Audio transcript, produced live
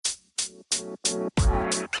Hey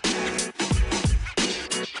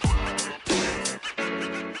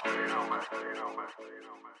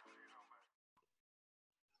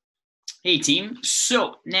team,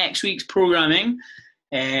 so next week's programming,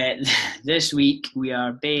 this week we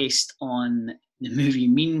are based on the movie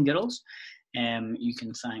Mean Girls. You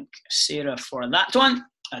can thank Sarah for that one.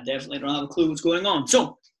 I definitely don't have a clue what's going on.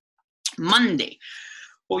 So, Monday,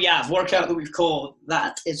 workout that we've called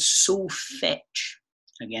that is So Fetch.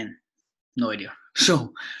 Again, no idea.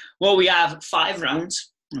 So, well, we have 5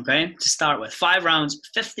 rounds, okay, to start with. 5 rounds,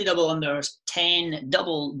 50 double unders, 10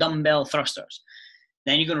 double dumbbell thrusters.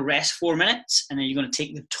 Then you're going to rest 4 minutes, and then you're going to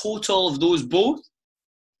take the total of those both.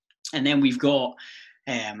 And then we've got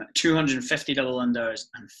 250 double unders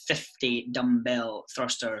and 50 dumbbell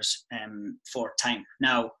thrusters for time.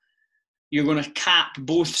 Now, you're going to cap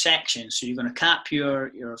both sections. So you're going to cap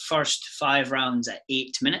your first 5 rounds at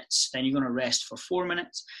 8 minutes. Then you're going to rest for 4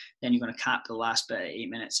 minutes. Then you're going to cap the last bit at 8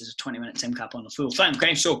 minutes as a 20-minute time cap on the full time.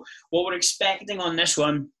 Okay, so what we're expecting on this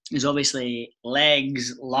one is obviously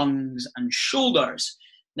legs, lungs, and shoulders.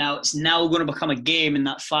 Now, it's now going to become a game in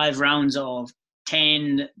that 5 rounds of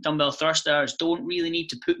 10 dumbbell thrusters. Don't really need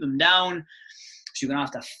to put them down. So you're going to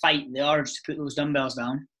have to fight the urge to put those dumbbells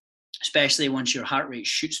down, especially once your heart rate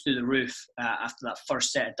shoots through the roof after that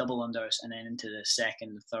first set of double unders and then into the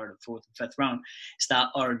second, the third, and fourth, and fifth round. It's that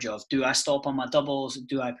urge of, do I stop on my doubles?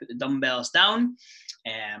 Do I put the dumbbells down?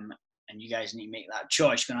 And you guys need to make that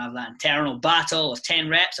choice. You're going to have that internal battle of 10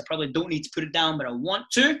 reps. I probably don't need to put it down, but I want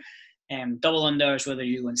to. Double unders, whether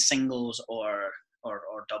you're doing singles or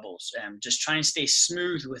doubles. Just try and stay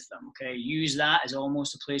smooth with them, okay? Use that as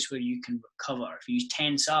almost a place where you can recover. If you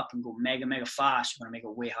tense up and go mega, mega fast, you're going to make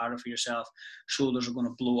it way harder for yourself. Shoulders are going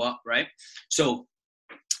to blow up, right? So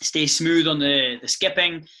stay smooth on the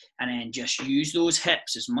skipping, and then just use those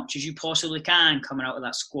hips as much as you possibly can coming out of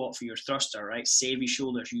that squat for your thruster, right? Save your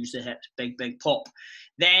shoulders, use the hips, big, big pop.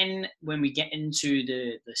 Then when we get into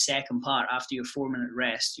the second part, after your 4-minute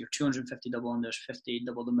rest, your 250 double unders, 50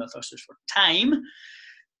 double dumbbell thrusters for time,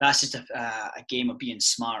 that's just a game of being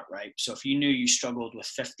smart, right? So if you knew you struggled with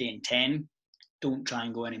 50 and 10, don't try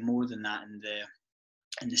and go any more than that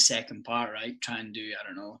in the second part, right? Try and do,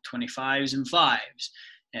 25s and 5s,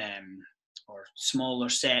 or smaller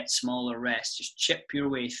sets, smaller rests. Just chip your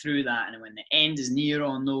way through that, and when the end is near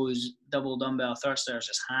on those double dumbbell thrusters,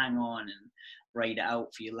 just hang on and ride it out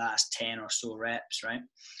for your last 10 or so reps, right?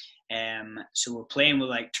 So we're playing with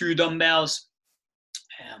like 2 dumbbells.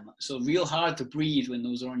 So real hard to breathe when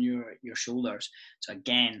those are on your shoulders. So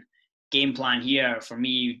again, game plan here for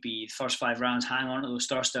me would be first 5 rounds, hang on to those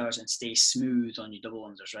thrusters and stay smooth on your double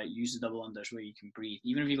unders, right? Use the double unders where you can breathe.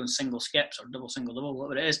 Even if you're going single skips or double, single, double,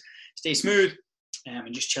 whatever it is, stay smooth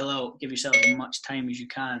and just chill out. Give yourself as much time as you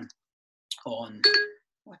can on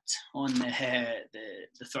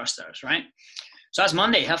the thrusters, right? So that's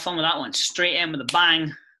Monday. Have fun with that one. Straight in with a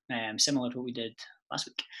bang, similar to what we did last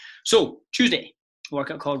week. So Tuesday,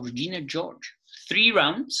 workout called Regina George. 3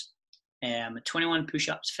 rounds, 21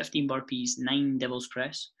 push-ups, 15 burpees, 9 devil's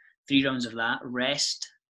press. 3 rounds of that. Rest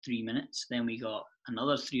 3 minutes. Then we got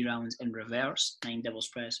another 3 rounds in reverse, 9 devil's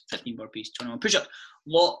press, 15 burpees, 21 push-ups.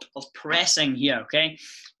 Lot of pressing here, okay?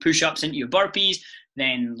 Push-ups into your burpees.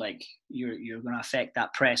 Then you're going to affect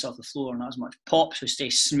that press off the floor, not as much pop. So stay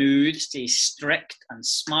smooth, stay strict and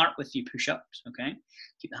smart with your push-ups, okay?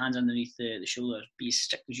 Keep the hands underneath the shoulders. Be as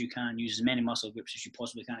strict as you can. Use as many muscle grips as you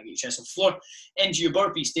possibly can to get your chest off the floor. Into your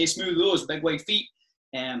burpees. Stay smooth with those. Big wide feet.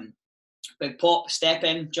 Big pop. Step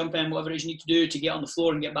in. Jump in. Whatever it is you need to do to get on the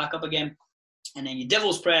floor and get back up again. And then your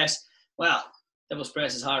devil's press. Well, devil's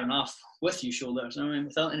press is hard enough with your shoulders.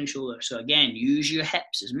 Without any shoulders. So again, use your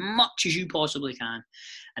hips as much as you possibly can.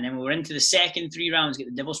 And then when we're into the second 3 rounds, get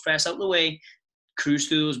the devil's press out of the way. Cruise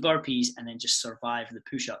through those burpees and then just survive the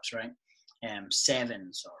push-ups, right?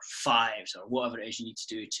 7s or 5s or whatever it is you need to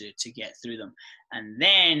do to get through them. And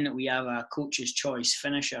then we have a coach's choice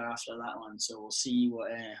finisher after that one. So we'll see what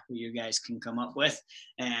you guys can come up with.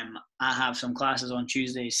 I have some classes on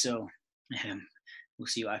Tuesdays, so we'll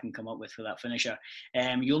see what I can come up with for that finisher.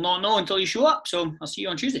 You'll not know until you show up, so I'll see you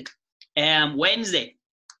on Tuesday. Wednesday,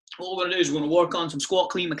 what we're going to do is we're going to work on some squat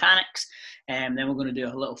clean mechanics, and then we're going to do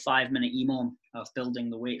a little 5-minute EMOM of building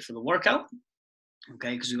the weight for the workout.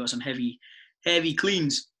 Okay, because we've got some heavy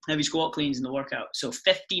cleans, heavy squat cleans in the workout. So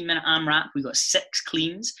 15-minute AMRAP, we got 6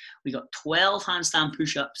 cleans, we got 12 handstand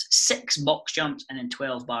push-ups, 6 box jumps, and then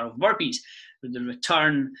 12 bar of burpees with the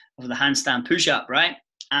return of the handstand push-up, right?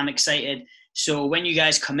 I'm excited. So when you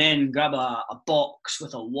guys come in, grab a box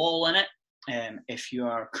with a wall in it, if you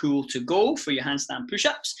are cool to go for your handstand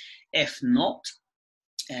push-ups. If not,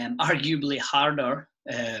 arguably harder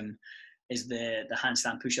is the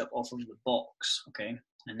handstand push-up off of the box, okay?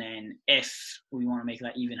 And then if we want to make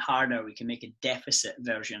that even harder, we can make a deficit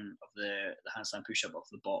version of the handstand push-up off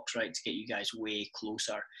the box, right? To get you guys way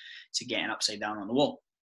closer to getting upside down on the wall.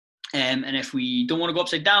 And if we don't want to go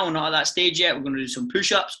upside down, we're not at that stage yet, we're going to do some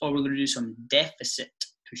push-ups or we're going to do some deficit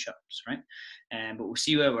push-ups, right? But we'll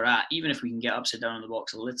see where we're at. Even if we can get upside down on the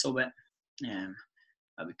box a little bit, that'd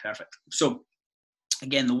be perfect. So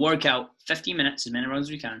again, the workout, 15 minutes, as many rounds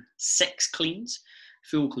as we can, 6 cleans,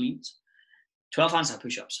 full cleans, 12 handstand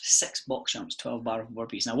push-ups, 6 box jumps, 12 bar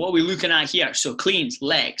burpees. Now, what are we looking at here? So cleans,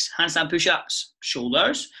 legs, handstand push-ups,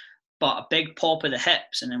 shoulders, but a big pop of the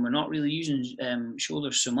hips, and then we're not really using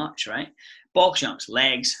shoulders so much, right? Box jumps,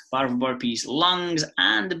 legs, bar burpees, lungs,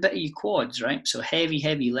 and a bit of your quads, right? So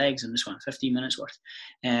heavy legs in this one, 15 minutes worth.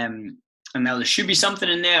 And now there should be something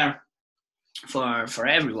in there for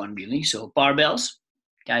everyone, really. So barbells,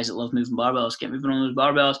 guys that love moving barbells, get moving on those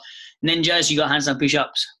barbells. Ninjas, you got handstand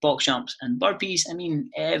push-ups, box jumps, and burpees. I mean,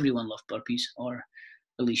 everyone loves burpees, or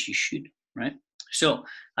at least you should, right? So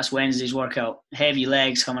that's Wednesday's workout. Heavy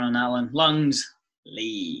legs coming on that one. Lungs,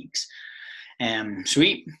 legs.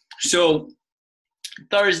 Sweet. So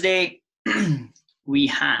Thursday, we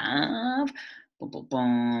have...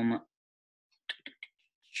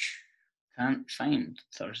 Can't find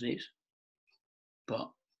Thursdays,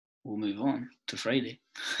 but we'll move on to Friday.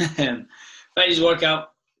 Friday's workout,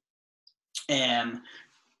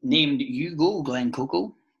 named You Go Glen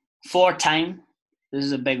Coco. 4 time. This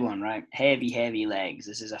is a big one, right? Heavy legs.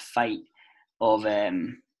 This is a fight of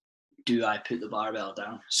do I put the barbell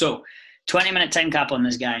down? So 20-minute time cap on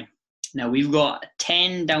this guy. Now we've got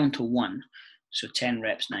 10 down to 1. So 10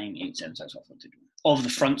 reps, 9, 8, 7, 6, 5, 4, 3, 2, 1, of the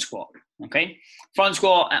front squat, okay? Front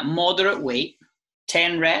squat at moderate weight,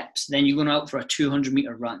 10 reps, then you're going out for a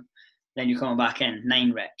 200-meter run. Then you're coming back in,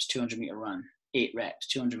 9 reps, 200-meter run, 8 reps,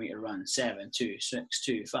 200-meter run, 7, 2, 6,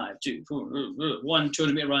 2, 5, 2, 4, 1,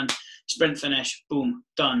 200-meter run, sprint finish, boom,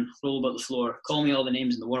 done, roll about the floor. Call me all the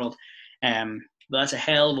names in the world. But that's a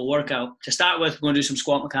hell of a workout. To start with, we're going to do some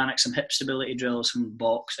squat mechanics, some hip stability drills, some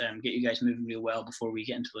box, get you guys moving real well before we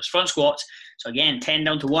get into those front squats. So again, 10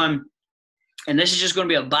 down to 1. And this is just going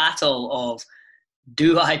to be a battle of,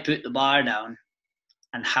 do I put the bar down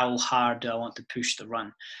and how hard do I want to push the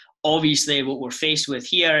run? Obviously, what we're faced with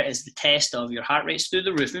here is the test of your heart rate's through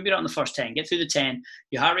the roof. Maybe not on the first 10. Get through the 10.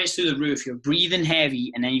 Your heart rate's through the roof. You're breathing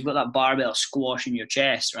heavy, and then you've got that barbell squashing your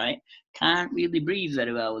chest, right? Can't really breathe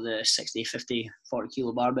very well with a 60, 50, 40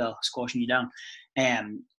 kilo barbell squashing you down.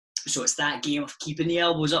 So it's that game of keeping the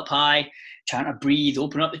elbows up high, trying to breathe,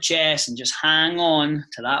 open up the chest, and just hang on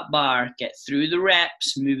to that bar. Get through the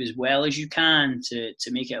reps, move as well as you can to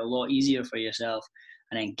make it a lot easier for yourself,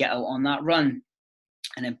 and then get out on that run.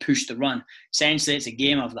 And then push the run. Essentially, it's a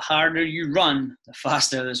game of the harder you run, the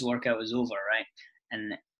faster this workout is over, right?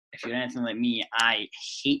 And if you're anything like me, I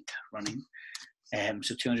hate running.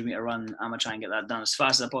 So 200-meter run, I'm going to try and get that done as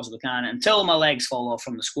fast as I possibly can until my legs fall off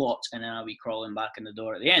from the squats, and then I'll be crawling back in the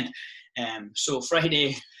door at the end. So Friday,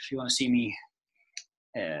 if you want to see me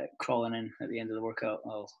crawling in at the end of the workout,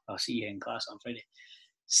 I'll see you in class on Friday.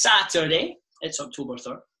 Saturday, it's October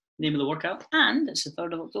 3rd, name of the workout, and it's the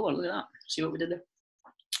 3rd of October. Look at that. See what we did there?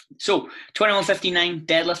 So 21:59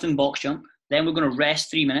 deadlift and box jump. Then we're going to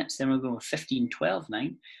rest 3 minutes. Then we're going to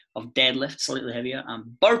 15:12:9 of deadlift, slightly heavier,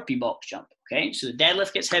 and burpee box jump. Okay, so the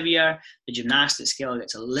deadlift gets heavier, the gymnastics skill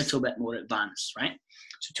gets a little bit more advanced, right?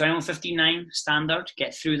 So 21:59 standard,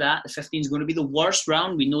 get through that. The 15 is going to be the worst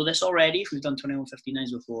round. We know this already if we've done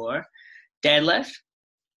 21:59s before. Deadlift,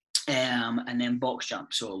 and then box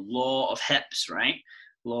jump. So a lot of hips, right?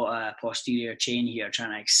 A lot of posterior chain here,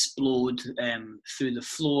 trying to explode through the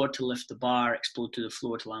floor to lift the bar, explode to the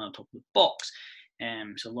floor to land on top of the box.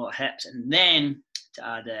 So a lot of hips. And then, to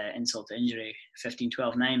add insult to injury,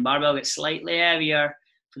 15:12:9, barbell gets slightly heavier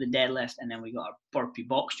for the deadlift, and then we got our burpee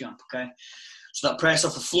box jump, okay? So that press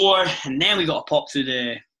off the floor, and then we got to pop through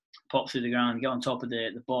the ground, get on top of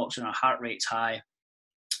the box, and our heart rate's high.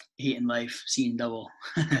 Hating life, seeing double.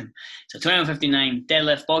 So 21:59,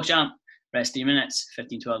 deadlift, box jump. Rest 3 minutes,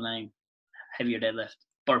 15:12:9, heavier deadlift,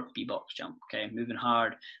 burpee box jump, okay? Moving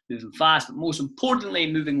hard, moving fast, but most importantly,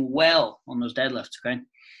 moving well on those deadlifts, okay?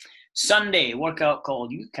 Sunday, workout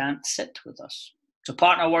called You Can't Sit With Us. So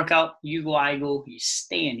partner workout, you go, I go, you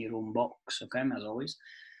stay in your own box, okay, as always.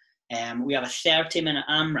 We have a 30-minute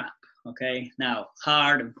AMRAP, okay? Now,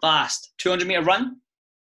 hard and fast, 200-meter run.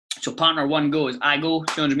 So partner 1 goes, I go,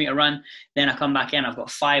 200-meter run, then I come back in, I've got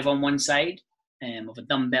 5 on one side, of a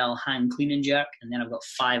dumbbell hang clean and jerk, and then I've got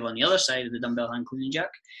 5 on the other side of the dumbbell hang clean and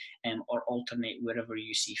jerk, or alternate wherever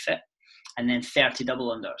you see fit, and then 30 double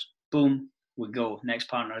unders. Boom, we go. Next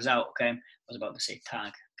partner is out, okay? I was about to say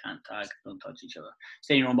tag. Can't tag. Don't touch each other.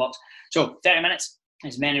 Stay in your own box. So 30 minutes,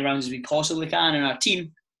 as many rounds as we possibly can in our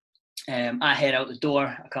team. I head out the door.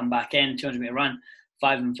 I come back in, 200-meter run,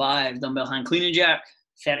 5 and 5, dumbbell hand clean and jerk,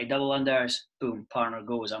 30 double unders. Boom, partner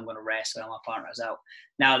goes. I'm going to rest while my partner's out.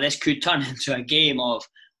 Now, this could turn into a game of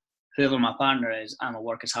whoever my partner is, I'm going to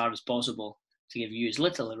work as hard as possible to give you as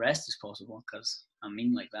little rest as possible, because I'm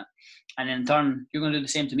mean like that. And in turn, you're going to do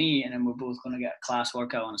the same to me, and then we're both going to get a class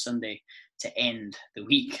workout on a Sunday to end the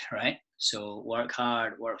week, right? So work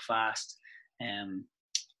hard, work fast,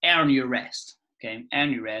 earn your rest, okay?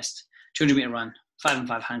 Earn your rest. 200-meter run, 5 and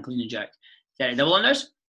 5 hand clean and jerk, 30 double unders,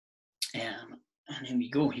 and then we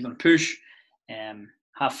go. You're going to push,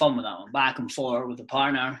 have fun with that one, back and forth with the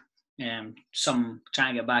partner. Trying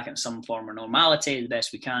to get back in some form of normality the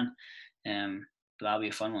best we can. But that'll be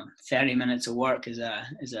a fun one. 30 minutes of work is a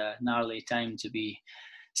gnarly time to be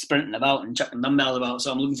sprinting about and chucking dumbbells about.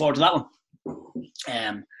 So I'm looking forward to that one.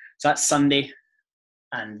 So that's Sunday,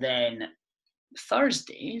 and then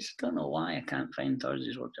Thursdays. Don't know why I can't find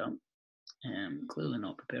Thursday's workout. Clearly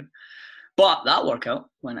not prepared. But that workout,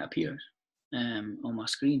 when it appears on my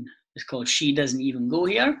screen, is called She Doesn't Even Go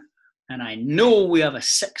Here. And I know we have a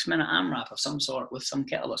 6-minute AMRAP of some sort with some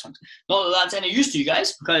kettlebell swings. Not that that's any use to you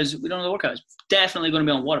guys, because we don't know the workout. It's definitely going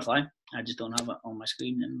to be on Waterfly. I just don't have it on my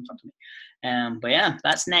screen in front of me. But yeah,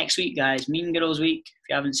 that's next week, guys. Mean Girls Week. If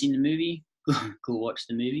you haven't seen the movie, go watch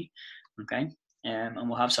the movie. Okay? And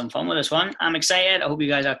we'll have some fun with this one. I'm excited. I hope you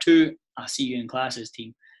guys are too. I'll see you in classes,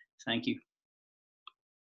 team. Thank you.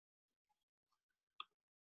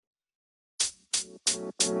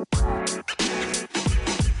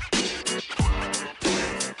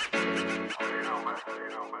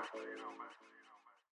 You know, man.